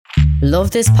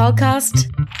Love this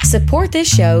podcast? Support this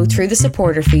show through the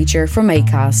supporter feature from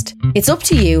Acast. It's up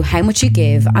to you how much you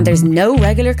give and there's no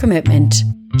regular commitment.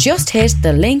 Just hit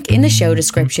the link in the show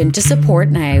description to support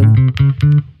now.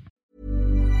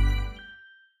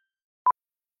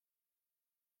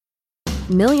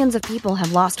 Millions of people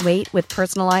have lost weight with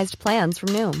personalized plans from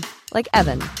Noom. Like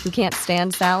Evan, who can't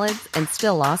stand salads and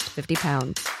still lost 50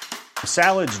 pounds.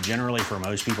 Salads generally for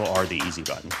most people are the easy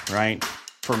button, right?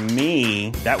 For me,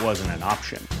 that wasn't an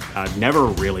option. I never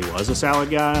really was a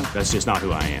salad guy. That's just not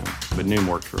who I am. But Noom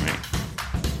worked for me.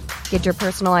 Get your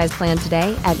personalized plan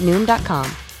today at Noom.com.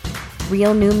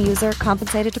 Real Noom user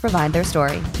compensated to provide their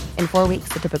story. In 4 weeks,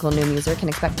 the typical Noom user can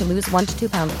expect to lose 1 to 2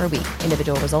 pounds per week.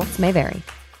 Individual results may vary.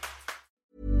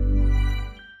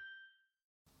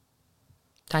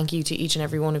 Thank you to each and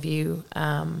every one of you.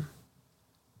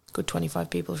 Good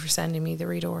 25 people for sending me the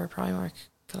Rita Ora Primark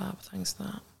collab. Thanks to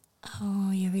that. Oh,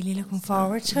 you're really looking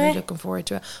forward to it? Really looking forward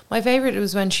to it. My favourite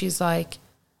was when she's like,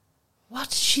 what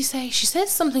did she say? She says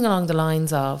something along the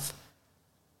lines of,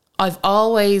 I've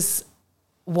always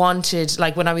wanted,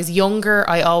 like when I was younger,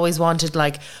 I always wanted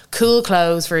like cool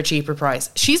clothes for a cheaper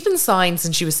price. She's been signed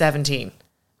since she was 17,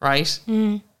 right?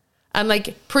 Mm. And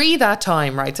like pre that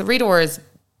time, right? So Rita Ora is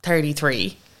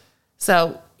 33.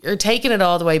 So you're taking it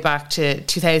all the way back to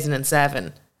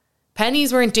 2007.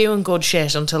 Pennies weren't doing good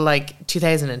shit until like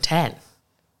 2010.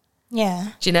 Yeah.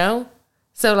 Do you know?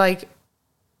 So like,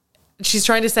 she's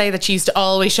trying to say that she used to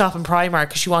always shop in Primark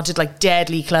because she wanted like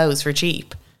deadly clothes for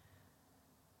cheap.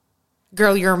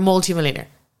 Girl, you're a multi-millionaire.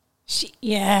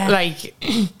 Yeah. Like,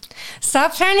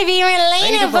 stop trying to be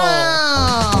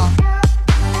relatable.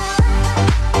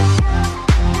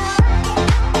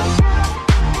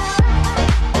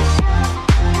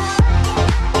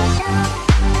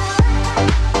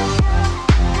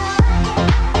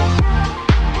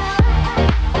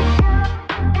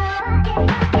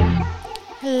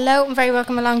 Hello and very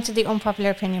welcome along to the Unpopular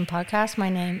Opinion podcast. My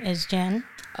name is Jen.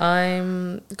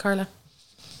 I'm Carla.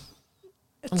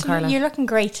 Carla. You're looking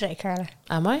great today, Carla.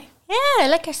 Am I? Yeah, I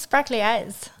like your sparkly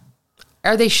eyes.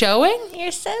 Are they showing?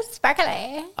 You're so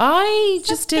sparkly. I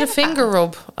just did a finger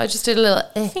rub. I just did a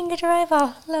little... Fingered your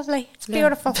eyeball. Lovely. It's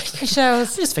beautiful. It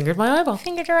shows. I just fingered my eyeball.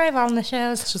 Fingered your eyeball in the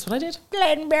shows. That's just what I did.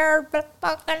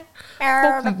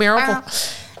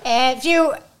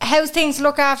 How's things to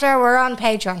look after? We're on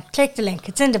Patreon. Click the link.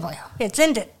 It's in the bio. It's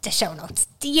in the show notes.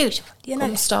 The usual. You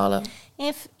know.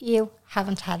 If you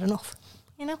haven't had enough,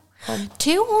 you know.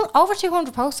 Over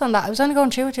 200 posts on that. I was only going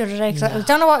through it the other day because I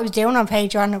don't know what I was doing on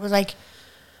Patreon. It was like,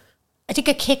 I think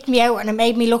it kicked me out and it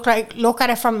made me look at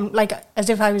it from like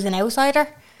as if I was an outsider.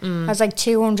 I was like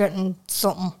 200 and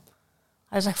something.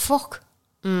 I was like, fuck.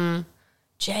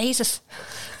 Jesus.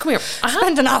 Come here. I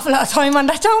spend an awful lot of time on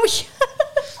that, don't we?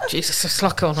 Jesus, there's a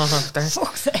lot going on over there.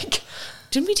 Fuck's sake.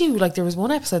 Didn't we do, like, there was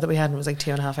one episode that we had and it was like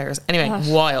 2.5 hours. Anyway,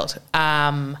 wild.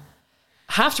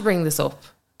 Have to bring this up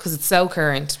because it's so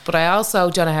current, but I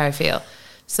also don't know how I feel.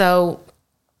 So,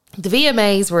 the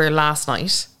VMAs were last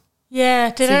night.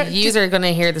 Yeah. You are going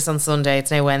to hear this on Sunday.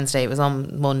 It's now Wednesday. It was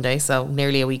on Monday, so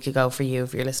nearly a week ago for you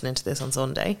if you're listening to this on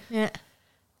Sunday. Yeah.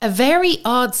 A very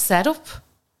odd setup.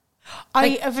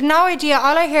 I have no idea.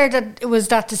 All I heard that it was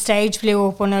that the stage blew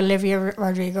up when Olivia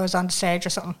Rodrigo was on the stage or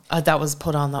something. That was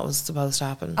put on. That was supposed to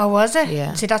happen. Oh, was it?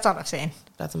 Yeah. See, that's all I've seen.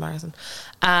 That's embarrassing.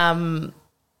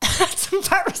 That's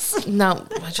embarrassing. No,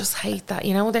 I just hate that.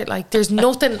 You know, they're like, there's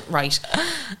nothing right.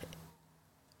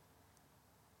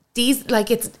 These, like,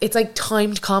 it's like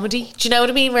timed comedy. Do you know what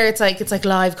I mean? Where it's like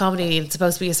live comedy and it's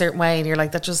supposed to be a certain way and you're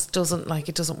like, that just doesn't, like,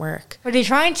 it doesn't work. Were they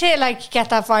trying to, like, get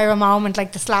that viral moment,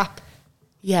 like the slap?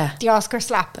 Yeah. The Oscar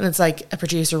slap. And it's like a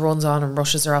producer runs on and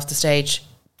rushes her off the stage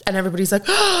and everybody's like,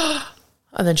 oh!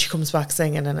 And then she comes back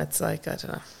singing and it's like, I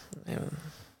don't know.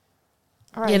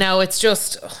 Right. You know, it's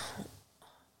just,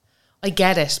 I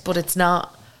get it, but it's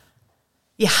not.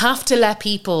 You have to let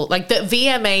people, like the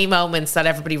VMA moments that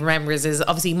everybody remembers is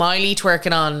obviously Miley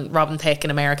twerking on Robin Thicke in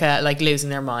America, like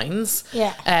losing their minds.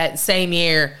 Yeah. Same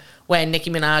year when Nicki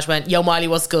Minaj went, yo, Miley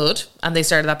was good. And they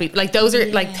started that beat. Like those are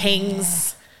like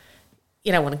things,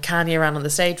 you know, when Kanye ran on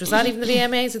the stage. Was that even the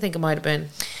VMAs? I think it might have been.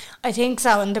 I think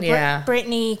so. And the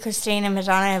Britney, Christina,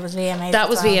 Madonna was VMAs. That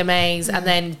was VMAs. And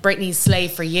then Britney's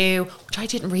Slave for You, which I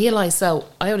didn't realise. So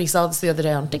I only saw this the other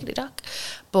day on Diggity Dock.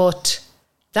 But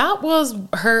that was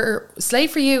her, Slave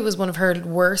for You was one of her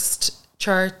worst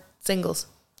chart singles.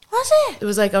 Was it? It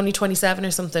was like only 27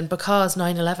 or something because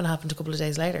 9/11 happened a couple of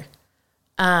days later.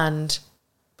 And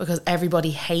because everybody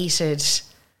hated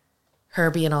her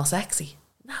being all sexy.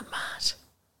 Isn't that mad?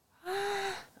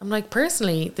 I'm like,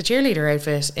 personally, the cheerleader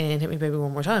outfit in Hit Me Baby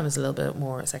One More Time is a little bit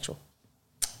more sexual.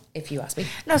 if you ask me.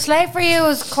 No, Slave for You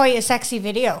was quite a sexy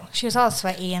video. She was all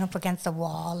sweaty and up against the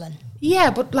wall. And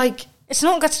Yeah, but like... it's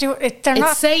not got to do with it. They're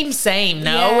not... same.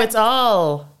 No, Yeah. it's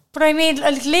all... But I mean,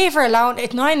 like, leave her alone.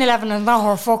 It's 9/11 is not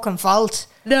her fucking fault.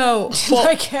 No.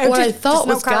 Like, What I thought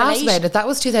there's was no gas correlation. about it, that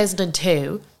was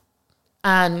 2002.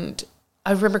 And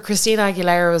I remember Christina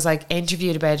Aguilera was like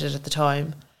interviewed about it at the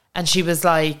time. And she was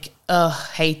like,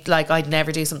 hate, like I'd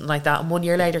never do something like that. And 1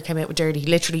 year later came out with Dirty,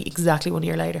 literally exactly 1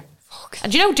 year later. Fuck.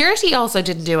 And you know, Dirty also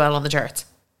didn't do well on the charts.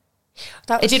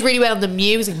 It did really well in the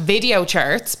music video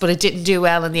charts, but it didn't do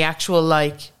well in the actual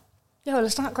like... Yeah, well,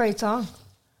 it's not a great song.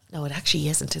 No, it actually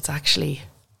isn't. It's actually...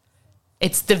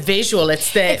 It's the visual.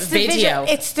 It's the video.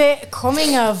 It's the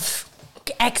coming of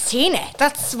ex-Tina.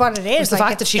 That's what it is. It was the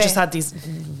fact that she just had these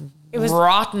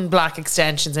rotten black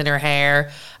extensions in her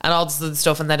hair and all this other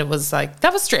stuff, and then it was like...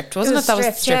 That was stripped, wasn't it? That was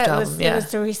the stripped album. It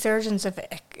was the resurgence of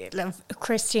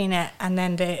Christina, and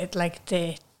then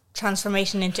the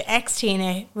transformation into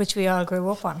ex-Tina, which we all grew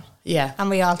up on. Yeah. And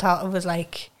we all thought it was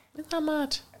like... Isn't that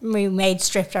mad? We made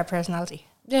stripped our personality.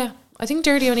 Yeah. I think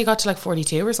Dirty only got to like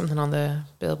 42 or something on the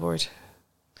Billboard.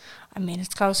 I mean,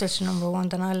 it's closer to number one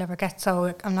than I'll ever get,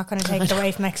 so I'm not going to take it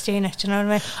away from ex-Tina. Do you know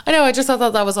what I mean? I know, I just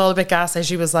thought that was all a bit gas.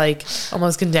 She was like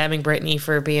almost condemning Britney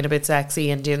for being a bit sexy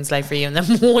and doing Slave for You, and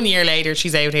then 1 year later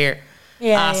she's out here.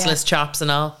 Yeah, assless chops and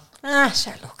all.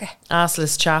 Sure, look.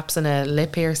 Assless chops and a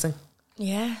lip piercing.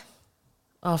 Yeah.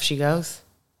 Off she goes.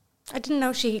 I didn't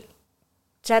know she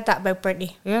said that about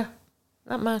Britney. Yeah.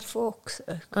 Not mad. Fuck's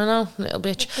sake. I know, little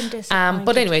bitch.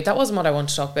 But anyway, that wasn't what I wanted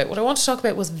to talk about. What I wanted to talk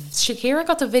about was Shakira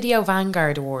got the Video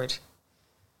Vanguard Award.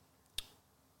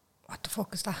 What the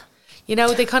fuck is that? You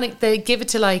know, they give it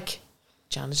to like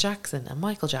Janet Jackson and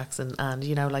Michael Jackson and,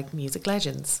 you know, like music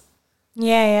legends.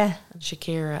 Yeah. And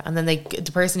Shakira. And then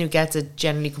the person who gets it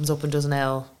generally comes up and does an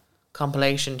L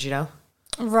compilation, do you know?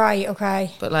 Right,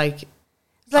 okay. But like...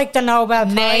 It's like the Nobel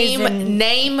Prize.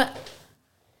 Name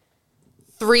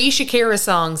 3 Shakira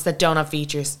songs that don't have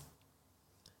features.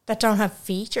 That don't have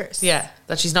features? Yeah,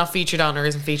 that she's not featured on or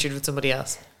isn't featured with somebody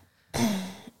else.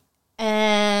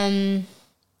 Waka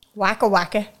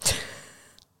Waka.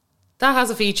 That has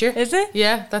a feature. Is it?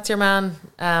 Yeah, that's your man.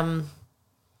 I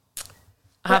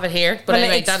have it here. But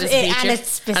anyway, that is a feature. And it's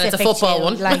specific. And it's a football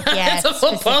one. Like, yeah, it's a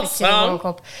football song. World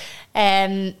Cup.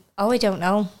 I don't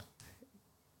know.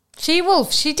 She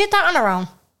Wolf. She did that on her own.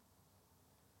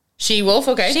 She Wolf,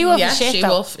 okay. She Wolf yeah, is shit, She though.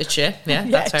 Wolf, it's shit. Yeah,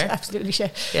 that's it's her. absolutely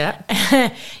shit. Yeah.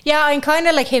 Yeah, I'm kind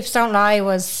of like Hips Don't Lie I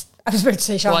was about to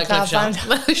say Sean Claude Van Damme.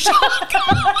 Imagine!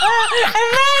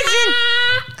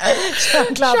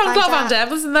 Sean Claude Van Damme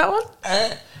was in that one.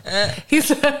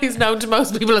 He's known to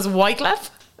most people as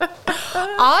Wyclef.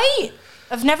 I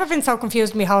have never been so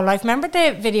confused in my whole life. Remember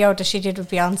the video that she did with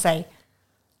Beyonce?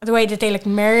 The way that they like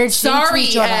merged into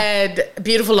each other.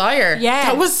 Beautiful Liar. Yeah.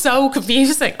 That was so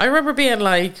confusing. I remember being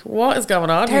like, what is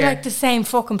going on They're here? like the same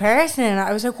fucking person. And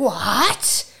I was like,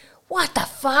 what? What the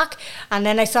fuck? And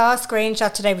then I saw a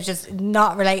screenshot today, which is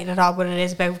not related at all, but it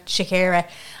is about Shakira.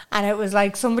 And it was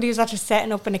like somebody was actually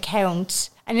setting up an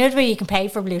account. And you know the way you can pay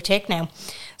for a blue tick now.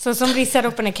 So somebody set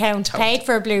up an account, paid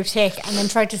for a blue tick, and then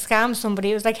tried to scam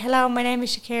somebody. It was like, hello, my name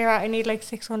is Shakira. I need like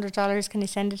 $600. Can you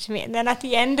send it to me? And then at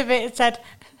the end of it, it said,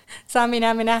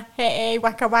 Samina mina, hey,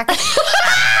 waka waka.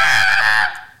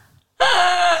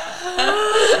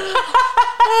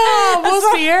 Oh,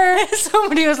 must be her.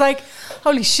 Somebody was like,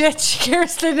 holy shit, Shakira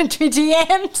slid into my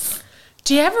DMs.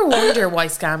 Do you ever wonder why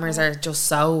scammers are just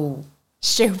so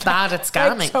Stupid. bad at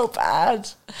scamming? Like, so bad.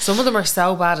 Some of them are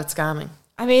so bad at scamming.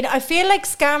 I mean, I feel like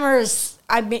scammers,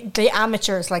 the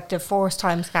amateurs, like the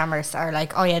first-time scammers are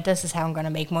like, oh yeah, this is how I'm going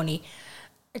to make money.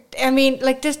 I mean,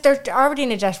 like this, they're already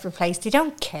in a desperate place. They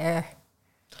don't care.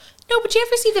 No, but you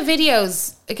ever see the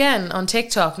videos, again, on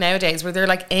TikTok nowadays where they're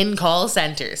like in call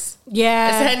centres?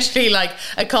 Yeah. Essentially like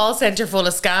a call centre full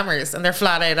of scammers and they're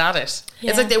flat out at it.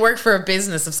 Yeah. It's like they work for a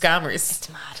business of scammers. It's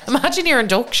mad. Imagine your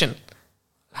induction.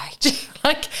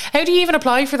 Like, how do you even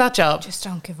apply for that job? Just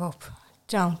don't give up.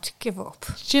 Don't give up.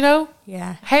 Do you know?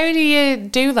 Yeah. How do you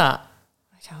do that?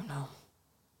 I don't know.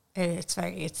 I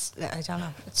don't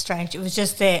know. It's strange. It was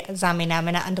just the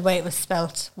Zaminamina and the way it was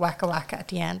spelt, waka waka at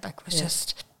the end. Like, it was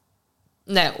just...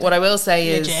 Now, what I will say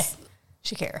is... Legit.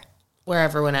 Shakira.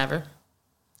 Wherever, whenever.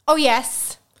 Oh,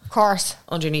 yes. Of course.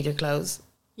 Underneath your clothes.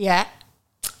 Yeah.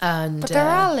 And But they're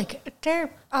all like... They're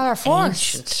all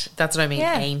forced. ancient. That's what I mean,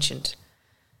 Yeah. ancient.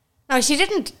 No, she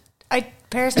didn't... I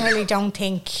personally don't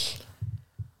think...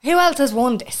 Who else has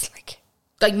won this? Like...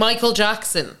 like Michael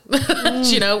Jackson.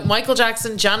 You know, Michael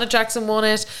Jackson, Janet Jackson won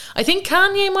it. I think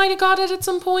Kanye might have got it at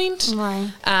some point.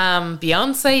 Right.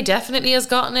 Beyonce definitely has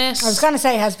gotten it. I was going to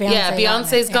say, has Beyonce? Yeah,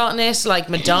 Beyonce's gotten it. Like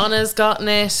Madonna's gotten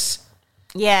it.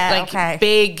 Yeah, like okay.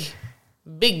 Big.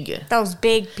 Those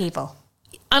big people.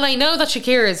 And I know that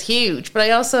Shakira is huge, but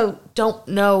I also don't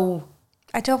know.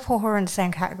 I don't put her in the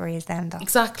same category as them, though.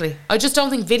 Exactly. I just don't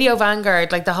think Video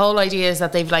Vanguard, like the whole idea is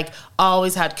that they've like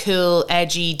always had cool,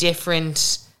 edgy,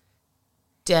 different,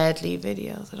 deadly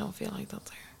videos. I don't feel like that's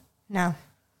there. No,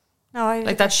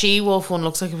 like that She-Wolf one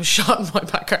looks like it was shot in my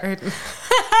back garden.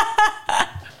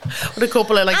 With a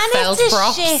couple of like and felt it's a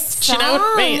props. shit Do you know what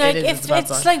I mean? Like,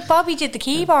 It's like Bobby did the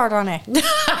keyboard on it.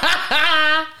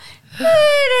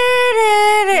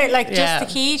 Like just the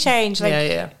key change.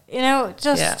 Like, you know,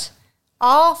 just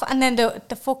off, and then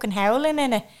the fucking howling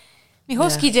in it. My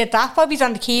husky did that. Bobby's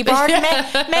on the keyboard.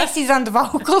 Messy's on the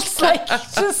vocals. Like,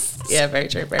 just very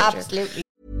true. Very absolutely.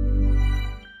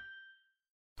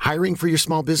 Hiring for your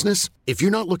small business? If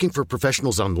you're not looking for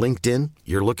professionals on LinkedIn,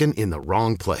 you're looking in the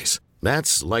wrong place.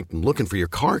 That's like looking for your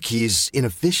car keys in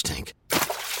a fish tank.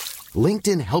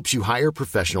 LinkedIn helps you hire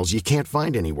professionals you can't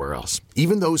find anywhere else,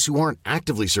 even those who aren't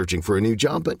actively searching for a new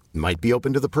job but might be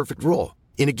open to the perfect role.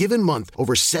 In a given month,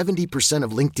 over 70%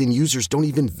 of LinkedIn users don't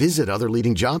even visit other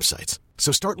leading job sites.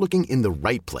 So start looking in the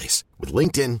right place. With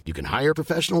LinkedIn, you can hire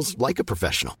professionals like a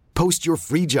professional. Post your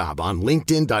free job on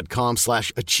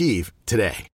linkedin.com/achieve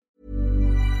today.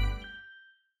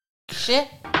 Shit.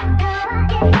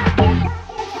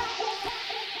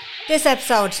 This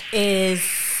episode is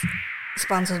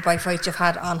sponsored by fights you've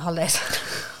had on holidays.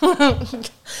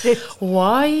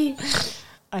 Why?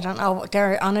 I don't know.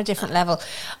 They're on a different level.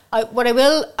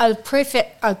 I'll preface.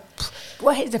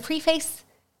 What is the preface?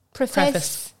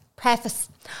 Preface.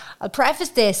 I'll preface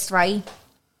this, right?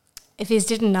 If you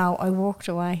didn't know, I walked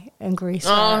away in Greece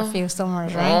for a few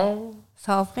summers, right?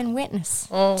 So I've been witness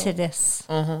to this.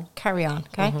 Carry on,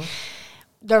 okay?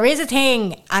 There is a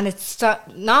thing, and it's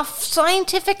not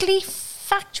scientifically,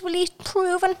 factually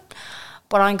proven,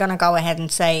 but I'm going to go ahead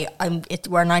and say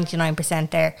we're 99%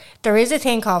 there. There is a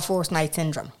thing called forced night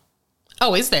syndrome.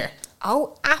 Oh, is there?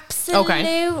 Oh,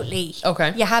 absolutely.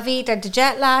 Okay. You have either the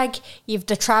jet lag, you've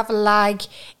the travel lag.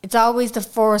 It's always the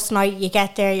first night you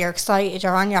get there, you're excited,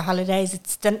 you're on your holidays.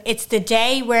 It's the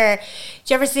day where, do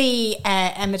you ever see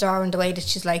Emma Doran, the way that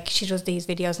she does these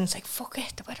videos and it's like, fuck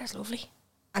it, the weather's lovely.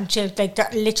 And she'll, like,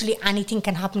 literally anything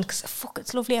can happen because, fuck,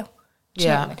 it's lovely out. Do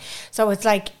you know what I mean? So it's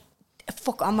like,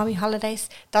 fuck, I'm on my holidays.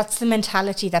 That's the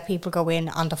mentality that people go in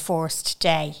on the first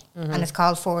day. And it's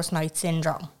called forced night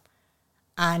syndrome.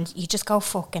 And you just go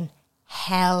fucking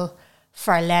hell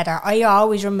for leather. I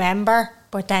always remember,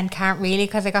 but then can't really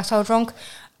because I got so drunk,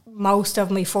 most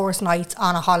of my first nights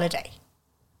on a holiday.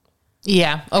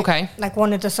 Yeah, okay. Like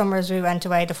one of the summers we went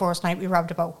away, the first night we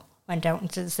robbed a boat, went out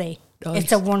into the sea. Nice.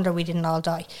 It's a wonder we didn't all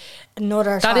die.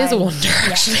 That is a wonder,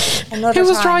 actually. Who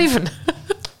was driving?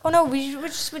 Oh no, we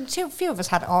few of us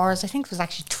had oars. I think it was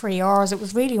actually 3 oars. It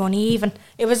was really uneven.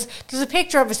 There's a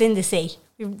picture of us in the sea.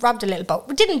 We robbed a little boat.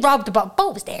 We didn't rob the boat.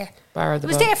 Boat was there. Borrowed the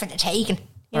boat. It was there for the taking.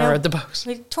 Borrowed the boat.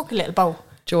 We took a little boat.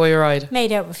 Joy ride.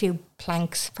 Made out of a few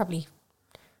planks, probably.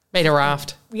 Made a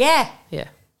raft. Yeah. Yeah.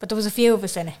 But there was a few of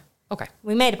us in it. Okay.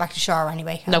 We made it back to shore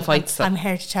anyway. No fights. I'm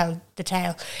here to tell the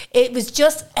tale. It was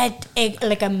just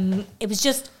it was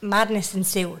just madness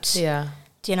ensued. Yeah.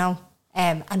 Do you know?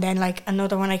 And then like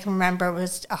another one I can remember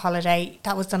was a holiday.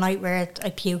 That was the night where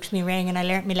I puked me ring and I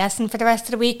learnt my lesson for the rest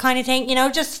of the week, kind of thing. You know,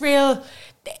 just real.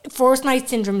 Forced night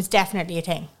syndrome is definitely a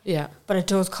thing. Yeah. But it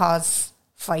does cause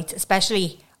fights,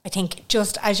 especially I think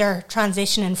just as you're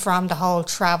transitioning from the whole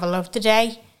travel of the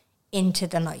day into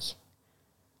the night.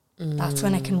 That's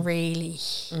when it can really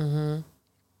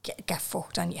get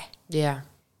fucked on you. Yeah.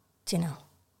 Do you know?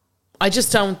 I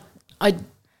just don't... I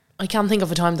can't think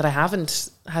of a time that I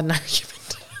haven't had an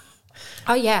argument.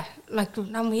 Oh, yeah. Like,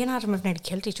 no, me and Adam have nearly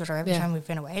killed each other every time we've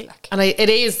been away. Like, and I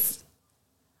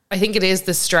think it is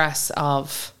the stress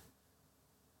of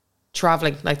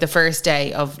traveling, like the first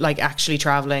day of like actually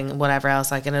traveling and whatever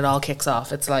else, like, and it all kicks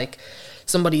off. It's like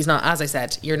somebody's not, as I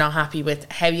said, you're not happy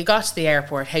with how you got to the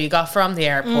airport, how you got from the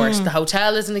airport. The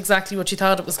hotel isn't exactly what you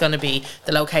thought it was going to be.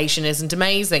 The location isn't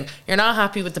amazing. You're not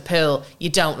happy with the pool. You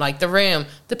don't like the room.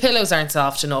 The pillows aren't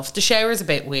soft enough. The shower's a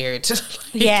bit weird.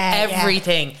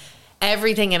 Everything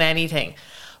and anything.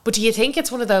 But do you think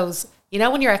it's one of those, you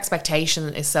know, when your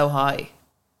expectation is so high?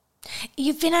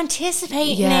 You've been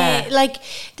anticipating it. Like,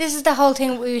 this is the whole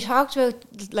thing we talked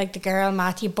about, like the girl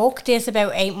math. You book this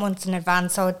about 8 months in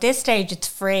advance, so at this stage it's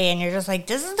free and you're just like,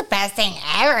 this is the best thing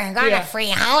ever. I got a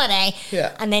free holiday.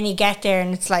 And then you get there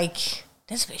and it's like,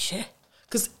 this is a bit shit.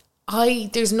 Because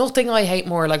there's nothing I hate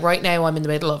more. Like right now, I'm in the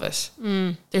middle of it.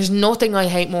 There's nothing I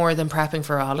hate more than prepping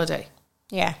for a holiday.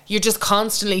 Yeah. You just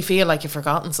constantly feel like you've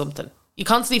forgotten something. You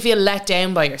constantly feel let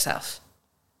down by yourself.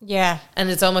 Yeah. And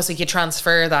it's almost like you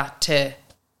transfer that to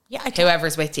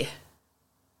whoever's with you.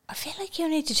 I feel like you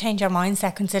need to change your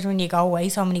mindset considering you go away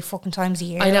so many fucking times a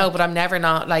year. I know, but I'm never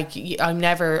not like, I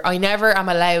never am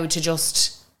allowed to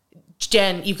just,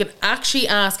 Jen, you can actually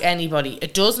ask anybody.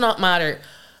 It does not matter.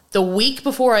 The week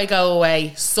before I go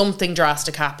away, something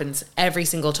drastic happens every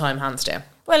single time, hands down.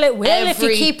 Well, it will if you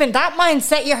keep in that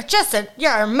mindset.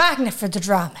 You're a magnet for the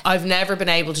drama. I've never been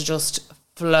able to just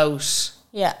float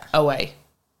away.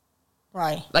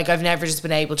 Right. Like, I've never just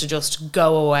been able to just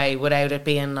go away without it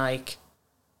being like...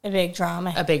 A big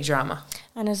drama.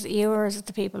 And is it you or is it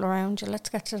the people around you? Let's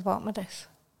get to the bottom of this.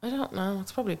 I don't know.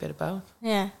 It's probably a bit of both.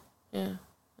 Yeah. Yeah.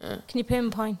 Can you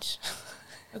pinpoint?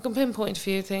 I can pinpoint a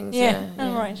few things. Yeah.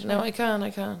 Oh, right. No, I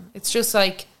can. It's just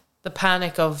like the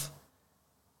panic of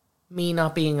me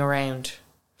not being around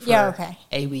for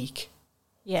a week.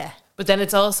 Yeah. But then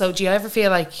it's also, do you ever feel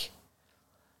like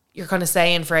you're kind of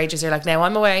saying for ages, you're like, now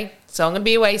I'm away, so I'm going to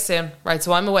be away soon. Right,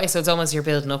 so I'm away. So it's almost you're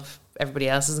building up everybody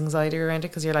else's anxiety around it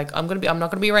because you're like, I'm not going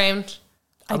to be around.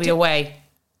 I'll be away.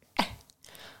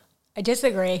 I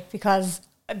disagree because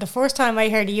the first time I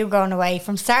heard of you going away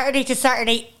from Saturday to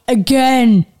Saturday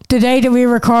again, the day that we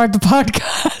record the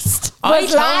podcast, I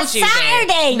told last you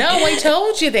Saturday. This. No, I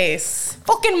told you this.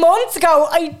 Fucking months ago.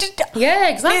 I did. Yeah,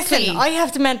 exactly. Listen, I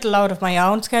have the mental load of my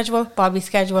own schedule, Bobby's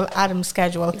schedule, Adam's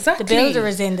schedule. Exactly. The builder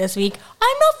is in this week.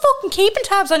 I'm not fucking keeping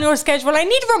tabs on your schedule. I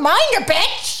need a reminder,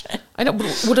 bitch. I know,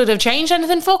 but would it have changed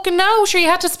anything? Fucking no. Sure, you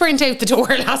had to sprint out the door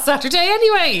last Saturday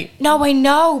anyway. No, I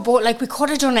know, but like we could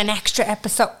have done an extra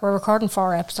episode. We're recording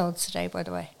 4 episodes today, by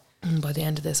the way. By the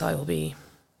end of this, I will be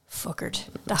fuckered.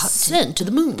 Sent to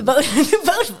the moon. The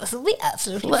both of us will be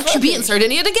absolutely We'll actually be in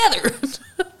Sardinia together.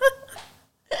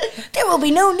 There will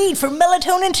be no need for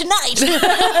melatonin tonight.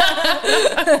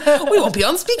 We won't be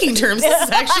on speaking terms. This is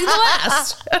actually the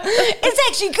last. It's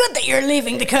actually good that you're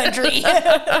leaving the country.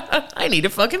 I need a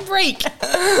fucking break.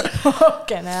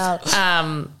 Fucking hell.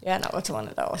 Yeah, no, it's one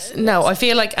of those. No, I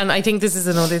feel like, and I think this is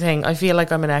another thing, I feel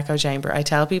like I'm an echo chamber. I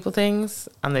tell people things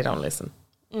and they don't listen.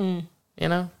 You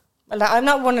know? Well, I'm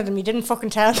not one of them. You didn't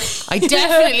fucking tell me. I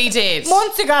definitely did.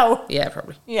 Months ago. Yeah,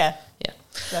 probably. Yeah.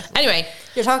 Definitely. Anyway.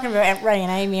 You're talking about Ray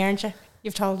and Amy, aren't you?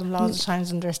 You've told them loads of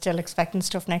times and they're still expecting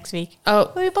stuff next week.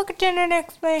 Oh. Will we book a dinner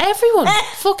next week? Everyone.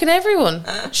 Fucking everyone.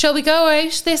 Shall we go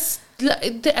out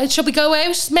shall we go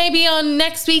out maybe on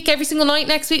next week, every single night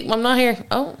next week? I'm not here.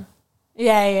 Oh.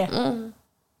 Yeah.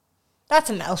 That's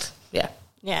a melt. Yeah.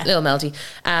 Yeah. A little melty.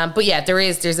 But yeah,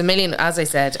 there's a million, as I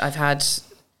said, I've had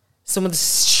some of the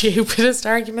stupidest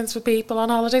arguments with people on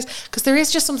holidays because there is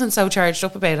just something so charged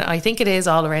up about it. I think it is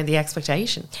all around the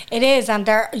expectation. It is, and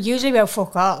they're usually about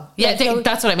fuck all. Yeah, like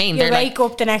that's what I mean. You wake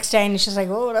up the next day and it's just like,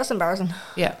 oh, that's embarrassing.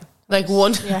 Yeah. Like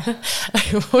one time,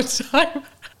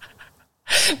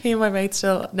 me and my mate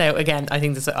still, now again, I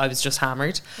think I was just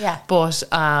hammered. Yeah. But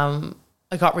I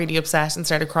got really upset and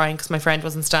started crying because my friend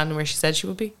wasn't standing where she said she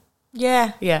would be.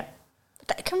 Yeah. Yeah.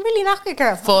 That can really knock a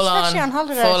girl, especially on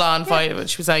holidays. Full on fight.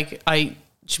 She was like, I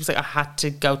had to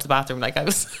go to the bathroom. Like I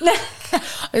was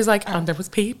like, and there was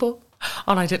people,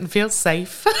 and I didn't feel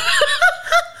safe. And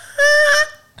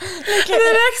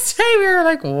the next day we were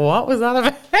like, what was that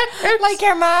about? Like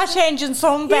your ma changing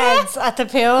sunbeds at the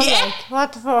pool. Yeah. Like,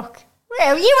 what the fuck?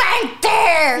 Well, you weren't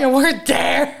there. You weren't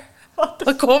there.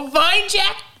 I'll come find you.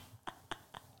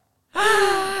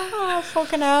 Oh,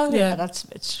 fucking hell. Yeah. That's a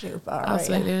bit stupid.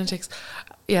 Absolutely lunatics.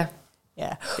 Yeah.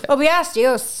 Well, we asked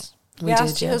you. We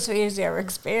did, you for your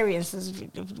experiences.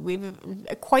 We've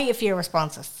quite a few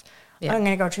responses. Yeah. I'm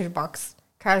going to go through the box.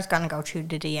 Carla's going to go through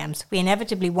the DMs. We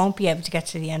inevitably won't be able to get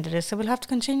to the end of this, so we'll have to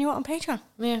continue it on Patreon.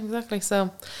 Yeah, exactly.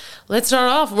 So let's start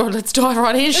off. Let's dive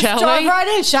right in, shall we? Dive right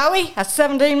in, shall we? At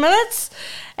 17 minutes.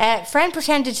 Friend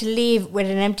pretended to leave with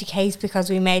an empty case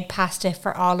because we made pasta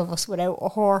for all of us without a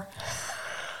whore.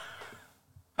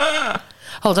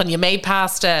 Hold on, you made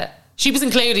pasta. She was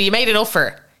included. You made enough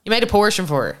for her. You made a portion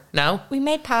for her. No? We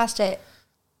made pasta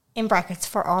in brackets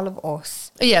for all of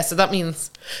us. Yeah, so that means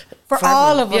for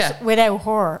all of us without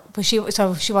her. But she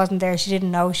wasn't there. She didn't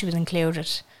know she was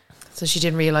included. So she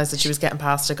didn't realise that she was getting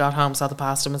pasta, got home, saw the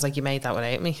pasta and was like, you made that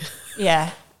without me. Yeah.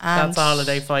 and that's a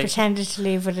holiday fight. Pretended to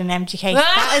leave with an empty case.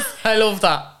 That is I love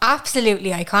that.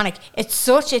 absolutely iconic. It's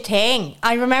such a thing.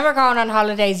 I remember going on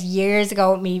holidays years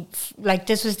ago with me, like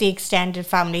this was the extended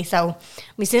family. So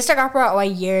my sister got brought away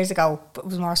years ago, but it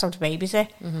was more so to babysit.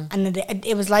 And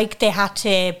it was like they had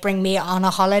to bring me on a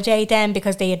holiday then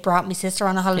because they had brought my sister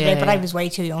on a holiday, but I was way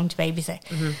too young to babysit.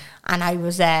 And I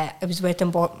was with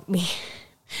them, but me.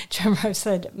 Do you remember I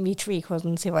said me 3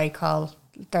 cousins who I call,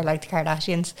 they're like the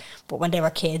Kardashians, but when they were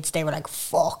kids they were like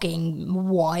fucking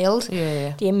wild.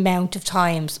 The amount of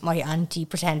times my auntie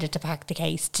pretended to pack the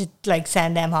case to like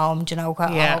send them home, do you know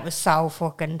what? Oh, it was so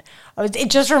fucking, it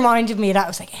just reminded me of that. I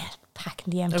was like,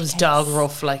 packing the empty case. It was dog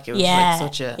rough, like it was like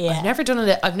such a I've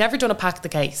never done a pack the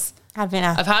case. Have you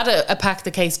not? I've had a pack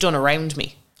the case done around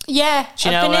me. Yeah,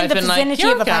 I've been in the vicinity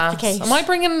of a pack the case. Am I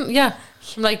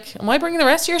bringing the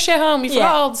rest of your shit home? You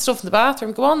forgot all the stuff in the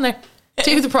bathroom. Go on there.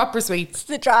 Do the proper sweets.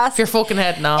 The dress. If you're fucking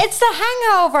heading off. It's the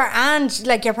hangover, and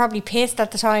like you're probably pissed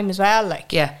at the time as well.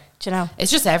 Like, yeah, do you know?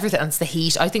 It's just everything. And it's the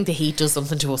heat. I think the heat does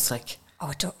something to us. Like,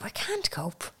 I can't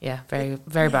cope. Yeah, very,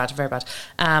 very bad, very bad.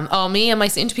 Me and my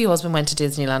soon-to-be husband went to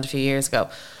Disneyland a few years ago.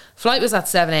 Flight was at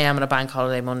 7 a.m. on a bank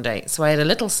holiday Monday, so I had a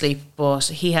little sleep, but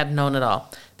he had none at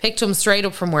all. Picked him straight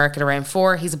up from work at around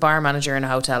 4. He's a bar manager in a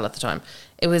hotel at the time.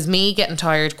 It was me getting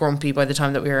tired, grumpy by the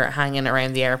time that we were hanging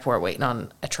around the airport waiting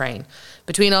on a train.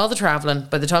 Between all the travelling,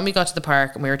 by the time we got to the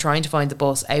park and we were trying to find the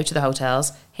bus out to the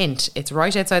hotels, hint, it's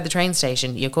right outside the train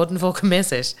station, you couldn't fucking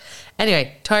miss it.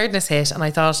 Anyway, tiredness hit and I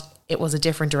thought it was a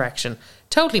different direction.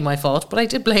 Totally my fault, but I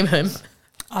did blame him.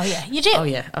 Oh yeah, you do. Oh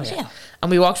yeah. And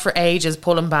we walked for ages,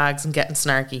 pulling bags and getting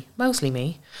snarky. Mostly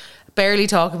me. Barely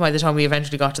talking by the time we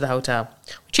eventually got to the hotel.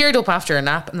 We cheered up after a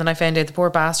nap, and then I found out the poor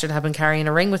bastard had been carrying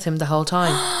a ring with him the whole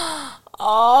time.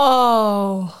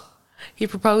 Oh. He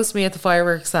proposed to me at the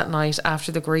fireworks that night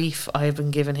after the grief I had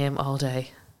been giving him all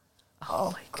day.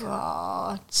 Oh my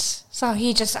God. So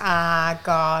he just,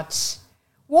 God.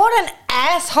 What an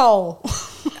asshole.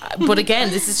 But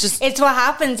again, this is just... It's what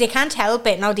happens. You can't help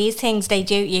it. No, these things, they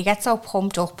do. You get so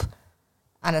pumped up.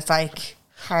 And it's like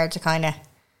hard to kind of...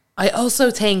 I also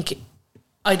think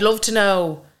I'd love to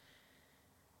know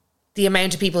the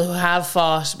amount of people who have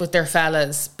fought with their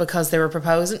fellas because they were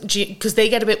proposing, because they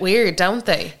get a bit weird, don't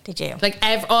they? They do. Like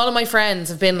all of my friends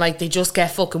have been like, they just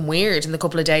get fucking weird in the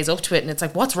couple of days up to it, and it's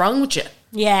like, what's wrong with you?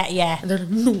 Yeah. And they're like,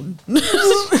 no.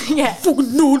 Yeah.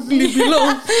 Fucking no, leave me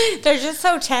alone. They're just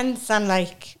so tense and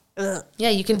like, ugh. Yeah,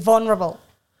 you can... vulnerable.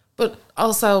 But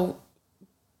also...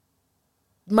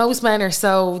 most men are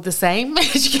so the same. Do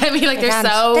you get me? Like they can't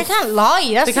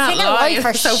lie. That's they can't lie.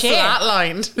 For so shit.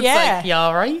 flatlined. It's like, you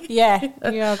alright? Yeah,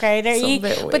 you okay?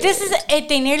 But this is it.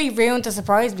 They nearly ruined the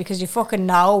surprise because you fucking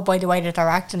know by the way that they're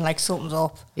acting like something's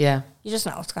up. Yeah, you just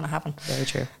know what's going to happen. Very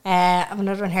true. I have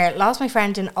another one here. Lost my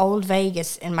friend in Old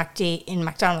Vegas in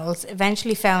McDonald's.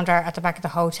 Eventually found her at the back of the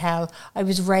hotel. I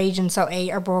was raging, so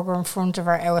ate her burger in front of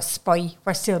her out of spite.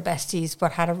 We're still besties,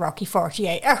 but had a rocky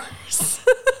 48 hours.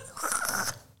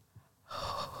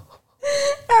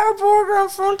 Our burger in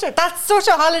front of... That's such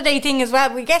a holiday thing as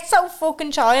well. We get so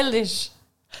fucking childish.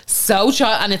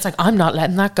 And it's like, I'm not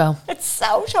letting that go. It's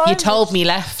so childish. You told me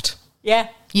left. Yeah.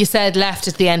 You said left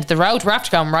at the end of the road. We're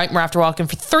after going right. We're after walking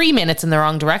for 3 minutes in the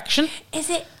wrong direction. Is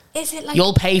it like...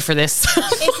 You'll pay for this.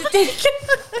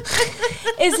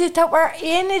 Is it that we're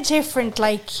in a different,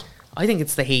 like... I think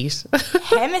it's the heat.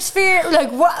 Hemisphere?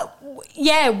 Like, what...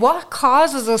 Yeah, what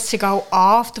causes us to go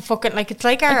off the fucking... Like, it's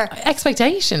like our...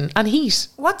 expectation and heat.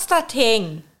 What's that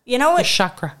thing? You know... The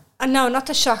chakra. No, not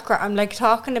the chakra. I'm, like,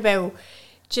 talking about...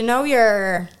 Do you know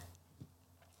your...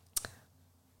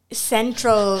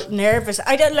 central nervous...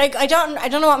 I don't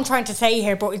know what I'm trying to say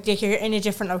here, but if you're in a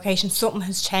different location, something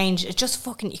has changed. It's just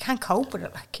fucking... You can't cope with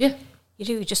it, like... Yeah. You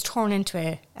do. You just turn into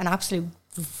an absolute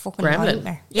fucking gremlin.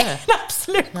 nightmare. Yeah. An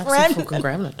absolute fucking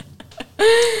gremlin.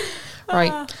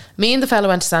 Right. Me and the fellow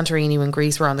went to Santorini when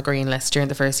Greece were on the green list during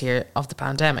the first year of the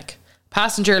pandemic.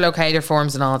 Passenger locator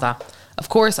forms and all that. Of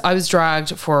course, I was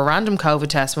dragged for a random COVID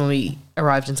test when we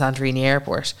arrived in Santorini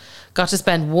airport. Got to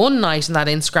spend one night in that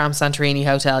Instagram Santorini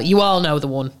hotel. You all know the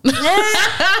one.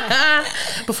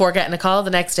 Before getting a call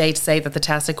the next day to say that the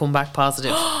test had come back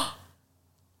positive.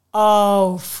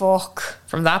 Oh, fuck.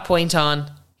 From that point on,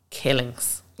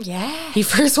 killings. Yeah. He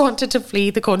first wanted to flee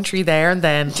the country there and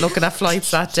then, looking at flights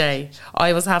that day.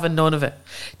 I was having none of it.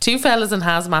 2 fellas in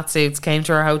hazmat suits came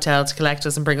to our hotel to collect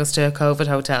us and bring us to a COVID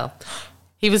hotel.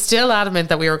 He was still adamant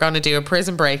that we were going to do a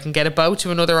prison break and get a boat to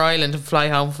another island and fly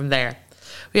home from there.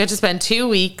 We had to spend 2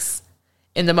 weeks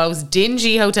in the most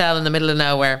dingy hotel in the middle of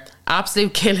nowhere.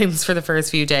 Absolute killings for the first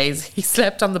few days. He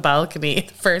slept on the balcony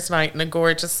the first night in a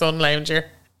gorgeous sun lounger.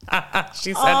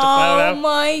 She sent a photo. Oh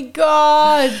my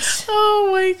God. Oh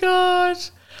my God.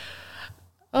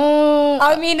 Oh,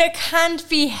 I mean, it can't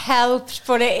be helped,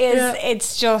 but it is. Yeah.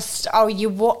 It's just,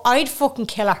 I'd fucking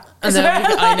kill her. and then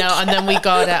I know, and then we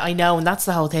got I know, and that's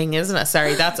the whole thing, isn't it?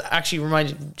 Sorry, that's actually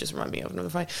reminded me of another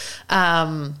fight.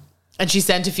 And she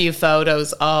sent a few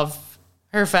photos of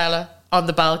her fella on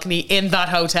the balcony in that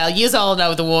hotel. You all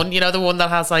know the one, the one that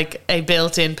has like a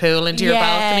built-in pool into your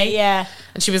balcony. Yeah.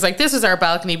 And she was like, "This was our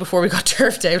balcony before we got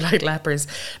turfed out like lepers.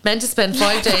 Meant to spend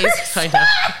 5 days." I know.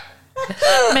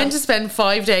 Meant to spend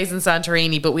 5 days in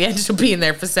Santorini, but we ended up being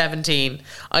there for 17.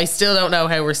 I still don't know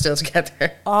how we're still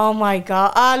together. Oh my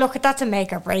God. Look, that's a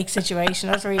make or break situation.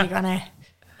 That's really gonna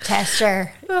test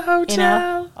her. The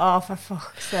hotel. Oh, for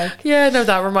fuck's sake. Yeah, no,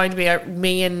 that reminded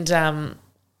me and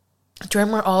do you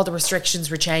remember all the restrictions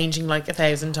were changing like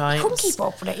 1,000 times? Couldn't keep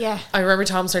up with it, yeah. I remember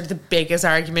Tom started the biggest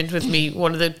argument with me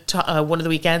one of the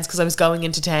weekends because I was going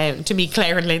into town to meet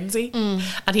Claire and Lindsay,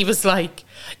 and he was like,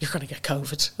 "You're gonna get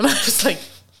COVID," and I was like,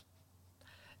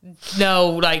 "No,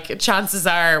 like chances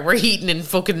are we're eating in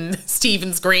fucking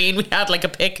Stephen's Green. We had like a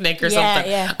picnic or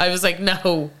something." Yeah. I was like,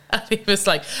 "No," and he was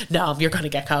like, "No, you're gonna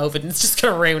get COVID. And it's just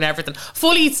gonna ruin everything."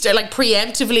 Fully,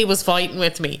 preemptively was fighting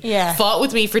with me. Yeah, fought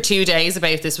with me for 2 days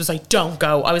about this. Was like, "Don't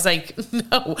go." I was like,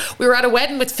 "No." We were at a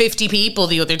wedding with 50 people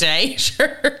the other day.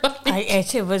 Sure,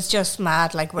 it was just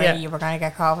mad. Like where you were gonna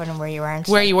get COVID and where you weren't.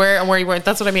 Where you were and where you weren't.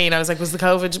 That's what I mean. I was like, was the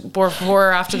COVID before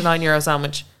or after the €9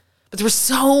 sandwich? But there were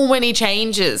so many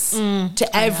changes to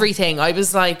everything. I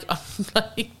was like,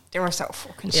 they were so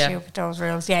fucking stupid, those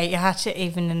rules. Yeah, you had to,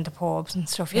 even in the pubs and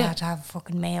stuff, you had to have a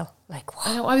fucking meal. Like,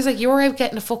 what? I was like, you're out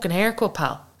getting a fucking haircut,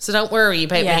 pal. So don't worry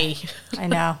about me. I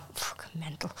know. Fucking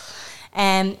mental.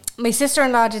 My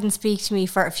sister-in-law didn't speak to me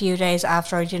for a few days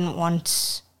after I didn't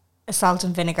want a salt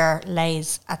and vinegar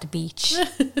Lay's at the beach.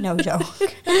 No joke.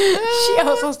 She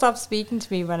also stopped speaking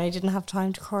to me when I didn't have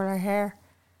time to curl her hair.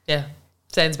 Yeah.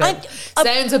 Sounds about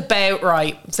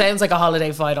right. Sounds like a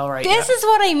holiday fight, all right. This is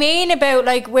what I mean about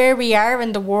like where we are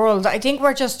in the world. I think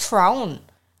we're just thrown.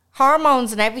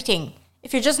 Hormones and everything.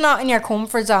 If you're just not in your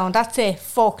comfort zone, that's it.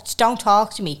 Fucked. Don't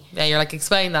talk to me. Yeah, you're like,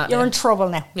 explain that. You're in trouble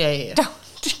now. Yeah.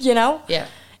 Don't, you know? Yeah.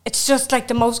 It's just like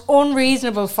the most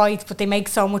unreasonable fights, but they make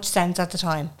so much sense at the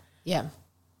time. Yeah.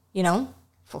 You know?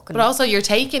 Fucking. But also, you're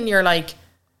taking your like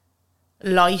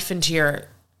life into your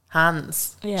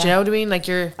hands. Yeah. Do you know what I mean? Like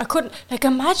I couldn't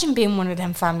imagine being one of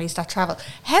them families that travel.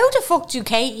 How the fuck do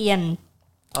Katie and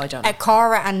I don't know.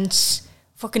 Cora and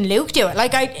fucking Luke do it?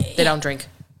 Like they don't drink.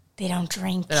 They don't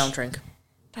drink.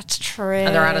 That's true.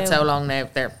 And they're at it so long now,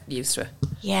 they're used to it.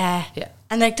 Yeah. Yeah.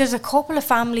 And like there's a couple of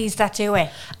families that do it.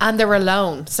 And they're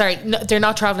alone. Sorry, no, they're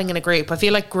not travelling in a group. I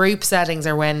feel like group settings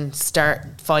are when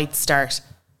fights start.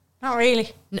 Not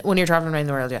really. When you're travelling around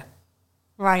the world, yeah.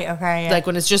 Right, okay, yeah. Like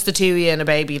when it's just the two of you and a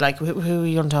baby, like who are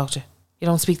you going to talk to? You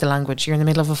don't speak the language. You're in the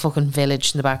middle of a fucking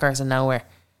village in the back arse of nowhere.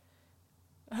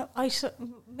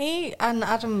 Me and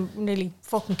Adam nearly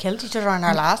fucking killed each other on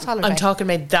our last holiday. I'm talking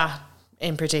about that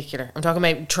in particular. I'm talking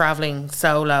about travelling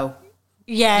solo.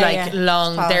 Yeah,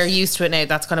 long. They're used to it now.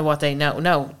 That's kind of what they know.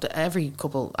 No, every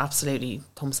couple absolutely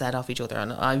thumbs head off each other,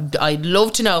 and I'd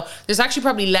love to know. There's actually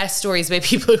probably less stories about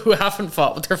people who haven't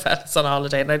fought with their fellas on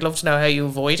holiday, and I'd love to know how you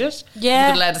avoid it. Yeah,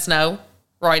 you could let us know.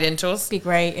 Right into us. Be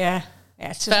great. Yeah.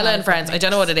 It's just fella and friends. I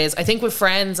don't know what it is. I think with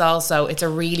friends also, it's a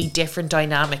really different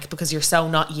dynamic because you're so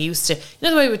not used to. You know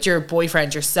the way with your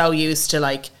boyfriend, you're so used to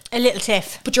like a little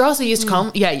tiff, but you're also used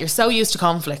to you're so used to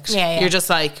conflict. Yeah. You're just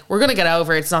like, we're gonna get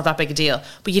over it. It's not that big a deal.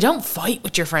 But you don't fight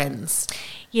with your friends.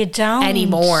 You don't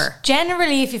anymore.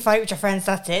 Generally, if you fight with your friends,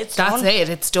 that's it.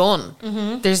 It's done.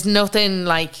 Mm-hmm. There's nothing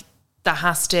like that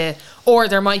has to, or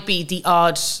there might be the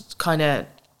odd kind of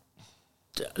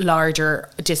larger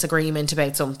disagreement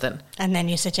about something, and then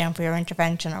you sit down for your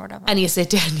intervention or whatever. And you sit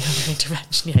down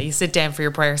you sit down for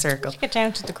your prayer circle. You get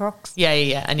down to the crux. Yeah.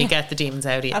 And you get the demons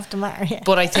out of you. After matter, yeah.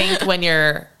 But I think when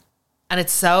you're, and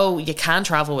it's so, you can't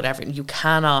travel with everyone. You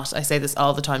cannot, I say this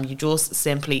all the time, you just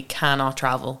simply cannot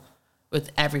travel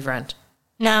with every friend.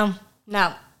 No,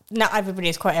 not everybody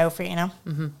is quite out for it, you know.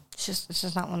 Mm-hmm. It's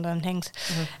just not one of them things.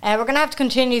 Mm-hmm. We're gonna have to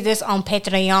continue this on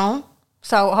Patreon.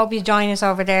 So I hope you join us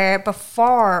over there.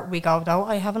 Before we go, though,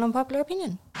 I have an unpopular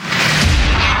opinion.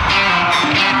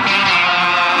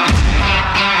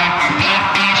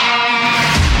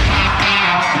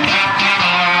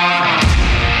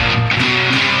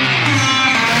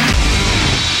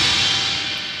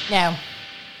 Now,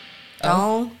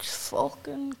 don't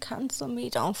fucking cancel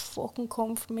me. Don't fucking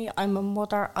come for me. I'm a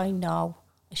mother. I know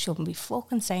I shouldn't be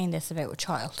fucking saying this about a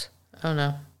child. Oh,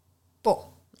 no. But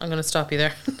I'm going to stop you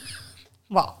there.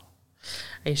 What?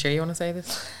 Are you sure you want to say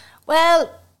this?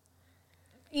 Well,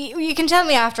 You can tell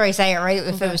me after I say it, right,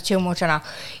 if it was too much or not.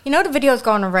 You know the videos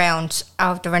going around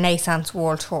of the Renaissance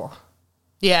World Tour?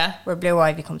 Yeah. Where Blue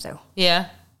Ivy comes out. Yeah.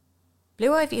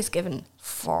 Blue Ivy is given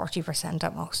 40%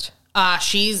 at most.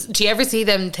 Do you ever see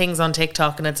them things on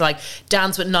TikTok and it's like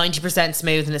dance with 90%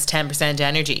 smooth and it's 10%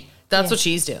 energy? That's what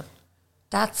she's doing.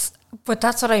 That's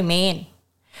what I mean.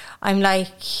 I'm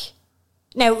like,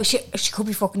 now she could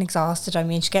be fucking exhausted. I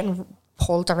mean, she's getting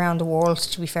pulled around the world,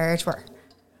 to be fair to her.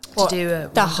 But to do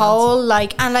it. The whole,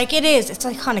 like, and like it's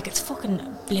iconic. It's fucking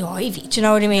Blue Ivy. Do you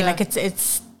know what I mean? Yeah. Like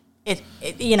it's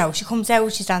you know, she comes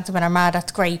out, she's dancing with her ma,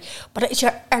 that's great. But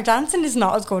her dancing is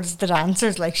not as good as the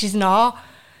dancers. Like, she's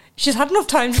had enough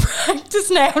time to practice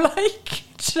now, like,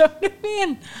 do you know what I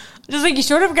mean? Just like, you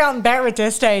should have gotten better at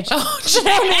this stage. Oh, do you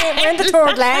know what I mean? We're in the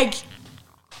third leg.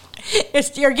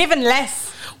 You're given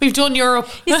less. We've done Europe.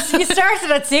 You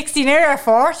started at 60, now you're at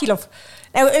 40, love.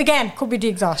 Now, again, could be the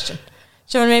exhaustion.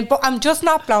 Do you know what I mean? But I'm just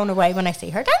not blown away when I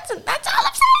see her dancing. That's all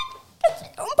I'm saying. That's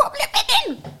unpopular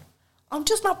opinion. I'm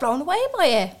just not blown away by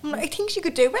it. I think she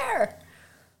could do better.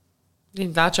 You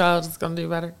think that child is going to do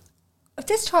better? If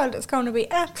this child is going to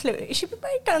be absolutely, she should be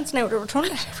breakdancing out of a rotunda.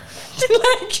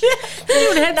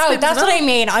 No, that's what I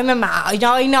mean. I'm a man.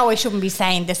 I know I shouldn't be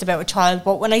saying this about a child,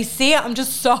 but when I see it, I'm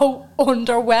just so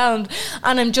underwhelmed.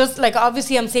 And I'm just like,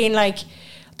 obviously, I'm seeing like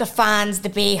the fans, the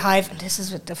Beehive, and this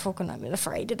is with the fucking, I'm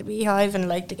afraid of the Beehive and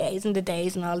like the gays and the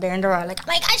days and all there, and they're all like, oh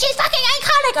my god, she's fucking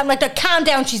iconic. I'm like, calm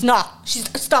down, she's not.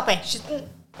 Stop it.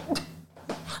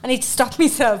 I need to stop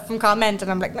myself from commenting.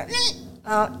 I'm like, no,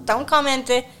 don't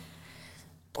comment it.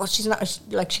 But she's not,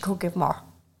 like, she could give more.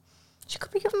 She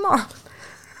could be giving more.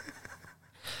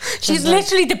 She's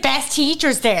literally the best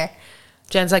teachers there.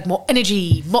 Jen's like, more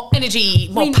energy, more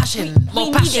passion.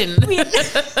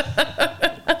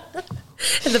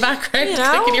 In the background, you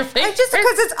know? clicking your fingers. Just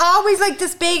because it's always like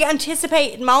this big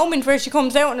anticipated moment where she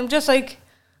comes out and I'm just like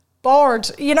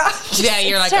bored, you know? Yeah,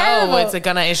 you're like, terrible.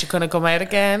 is she gonna come out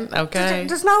again? Okay.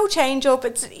 There's no change up.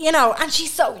 It's, you know, and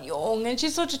she's so young and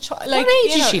she's such a child. Like, what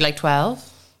age is she? Like 12?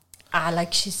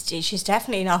 Like she's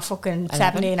definitely not fucking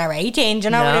 17 or 18. Do you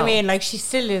know what I mean? Like, she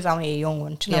still is only a young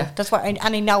one. Do you know? That's what. And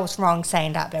I know it's wrong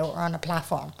saying that about her on a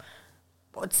platform.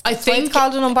 But I think it's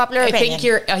called an unpopular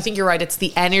opinion. I think you're right. It's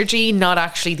the energy, not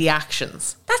actually the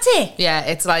actions. That's it. Yeah,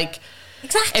 it's like.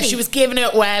 Exactly. If she was giving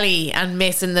it welly and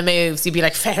missing the moves, you'd be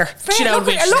like, fair. You know,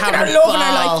 look at her, loving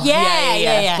her, like,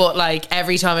 yeah. But like,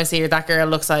 every time I see her, that girl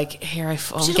looks like, here, I'm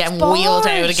getting wheeled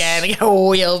out again. I get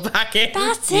wheeled back in.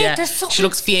 That's it. Yeah. She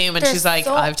looks fuming. She's like,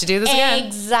 I have to do this again.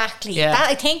 Exactly. Yeah.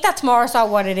 I think that's more so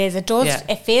what it is. It does. Yeah.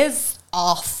 It feels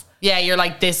off. Yeah, you're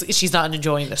like this. She's not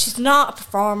enjoying this. She's not a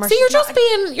performer. So you're just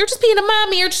being a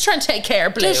mommy. You're just trying to take care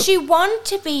of Blue. Does she want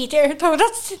to be there though?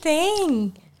 That's the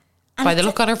thing. And by the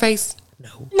look on her face,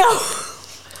 no.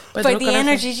 By the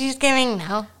energy she's giving,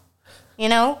 no. You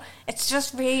know, it's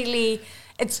just really,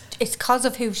 it's because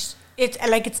of who. It's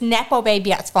like it's nepo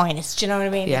baby at its finest. Do you know what I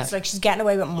mean? Yeah. It's like she's getting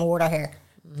away with murder here.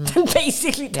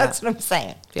 Basically, that's what I'm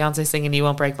saying. Beyonce singing "You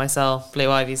Won't Break My Soul." Blue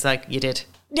Ivy's like, you did.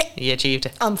 Yeah. You achieved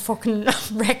it. I'm fucking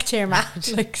wrecked here, man.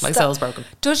 Like, my soul's broken.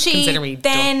 Does she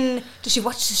then? Does she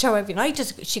watch the show every night?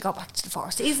 Does she go back to the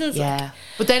 4 seasons? Yeah. Like,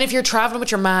 but then if you're travelling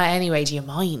with your ma anyway, do you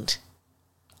mind?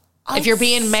 If you're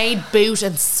being made boot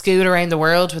and scoot around the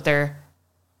world with her,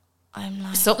 I'm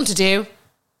like, something to do.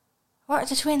 What are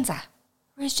the twins at?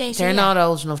 Where's JC? They're not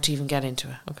old enough to even get into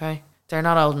it. Okay, they're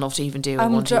not old enough to even do.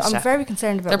 I'm very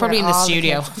concerned about. They're probably in the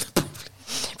studio.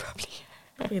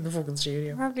 Probably in the fucking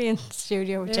studio. Probably in the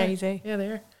studio with Jay-Z. Yeah, they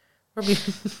are. Probably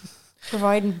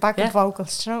providing backup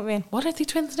vocals. Do you know what I mean? What are the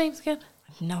twins' names again?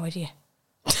 I have no idea.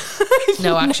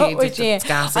 No, actually, it's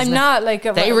gas. I'm not like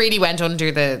they really went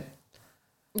under the.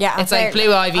 Yeah, it's like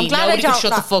Blue Ivy. Nobody can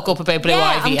shut the fuck up about Blue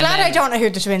Ivy. I'm glad I don't know who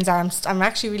the twins are. I'm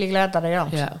actually really glad that I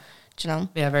don't. Yeah. Do you know?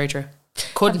 Yeah, very true.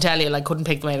 Couldn't tell you. Like, couldn't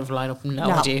pick them out of a lineup. No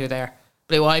idea who they are.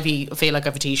 Blue Ivy. I feel like I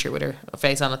have a T-shirt with her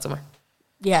face on it somewhere.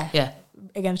 Yeah. Yeah.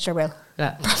 Against her will.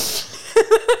 Yeah.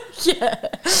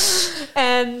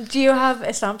 Yeah. Do you have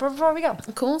a stamper before we go?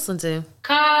 Of course I do.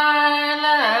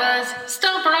 Carla's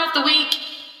Stomper of the Week.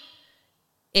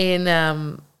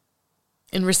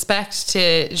 In respect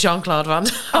to Jean-Claude Van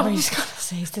Damme. Oh, I was going to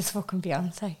say, is this fucking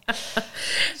Beyonce?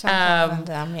 Jean-Claude Van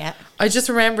Damme, yeah. I just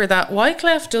remember that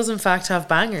Wyclef does in fact have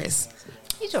bangers.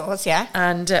 He does, yeah.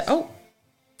 And,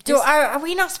 are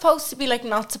we not supposed to be like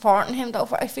not supporting him though?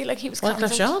 I feel like he was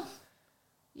cancelled. Wyclef Jean?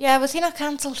 Yeah, was he not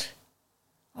cancelled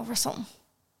over something?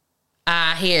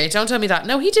 Here, don't tell me that.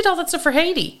 No, he did all that stuff for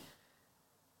Haiti.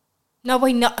 No,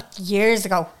 but not years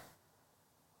ago.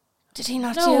 Did he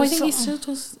not? No, do I think he something?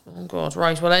 still does. Oh God!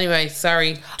 Right. Well, anyway,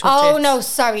 sorry. Oh no,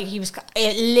 sorry. He was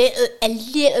a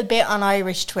little bit on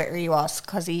Irish Twitter. He was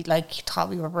because he thought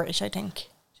we were British. I think.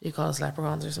 Did he call us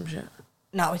leprechauns or some shit?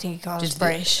 No, I think he called us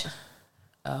British.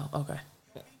 Oh, okay.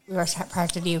 We were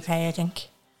part of the UK, I think.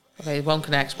 Okay, it won't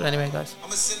connect, but anyway, guys.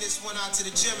 I'm gonna send this one out to the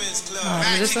Jimmins Club.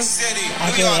 Magic City, I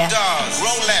New do, York yeah. Dogs,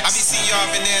 Rolex. I be seeing y'all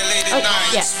up in there late at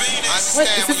night. Yeah. What,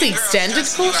 is this the extended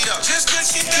cut? Just 'cause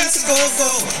she does go.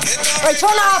 Right, turn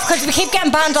it off because we keep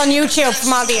getting banned on YouTube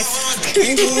from all these.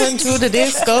 Into the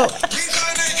disco.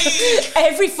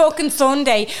 Every fucking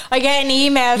Sunday, I get an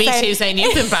email. Me too, saying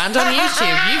you've been banned on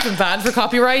YouTube. You've been banned for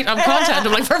copyright on content.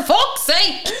 I'm like, for fuck's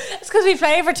sake. It's because we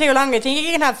play for too long. I think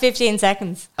you can have 15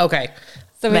 seconds. Okay.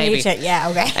 So we Maybe. need to, yeah,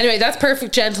 okay. Anyway, that's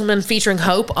Perfect Gentleman featuring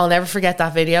Hope. I'll never forget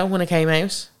that video when it came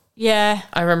out. Yeah.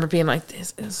 I remember being like,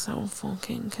 this is so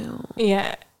fucking cool.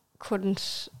 Yeah.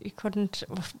 You couldn't.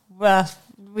 Well,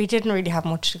 we didn't really have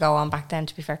much to go on back then,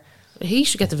 to be fair. He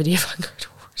should get the Video Vanguard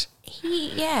Award.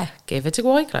 Yeah. Give it to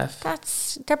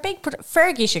Wyclef. They're big.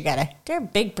 Fergie should get it. They're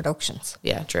big productions.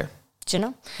 Yeah, true. Do you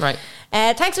know? Right.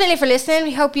 Thanks a million for listening.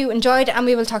 We hope you enjoyed, and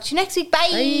we will talk to you next week.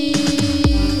 Bye.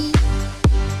 Bye.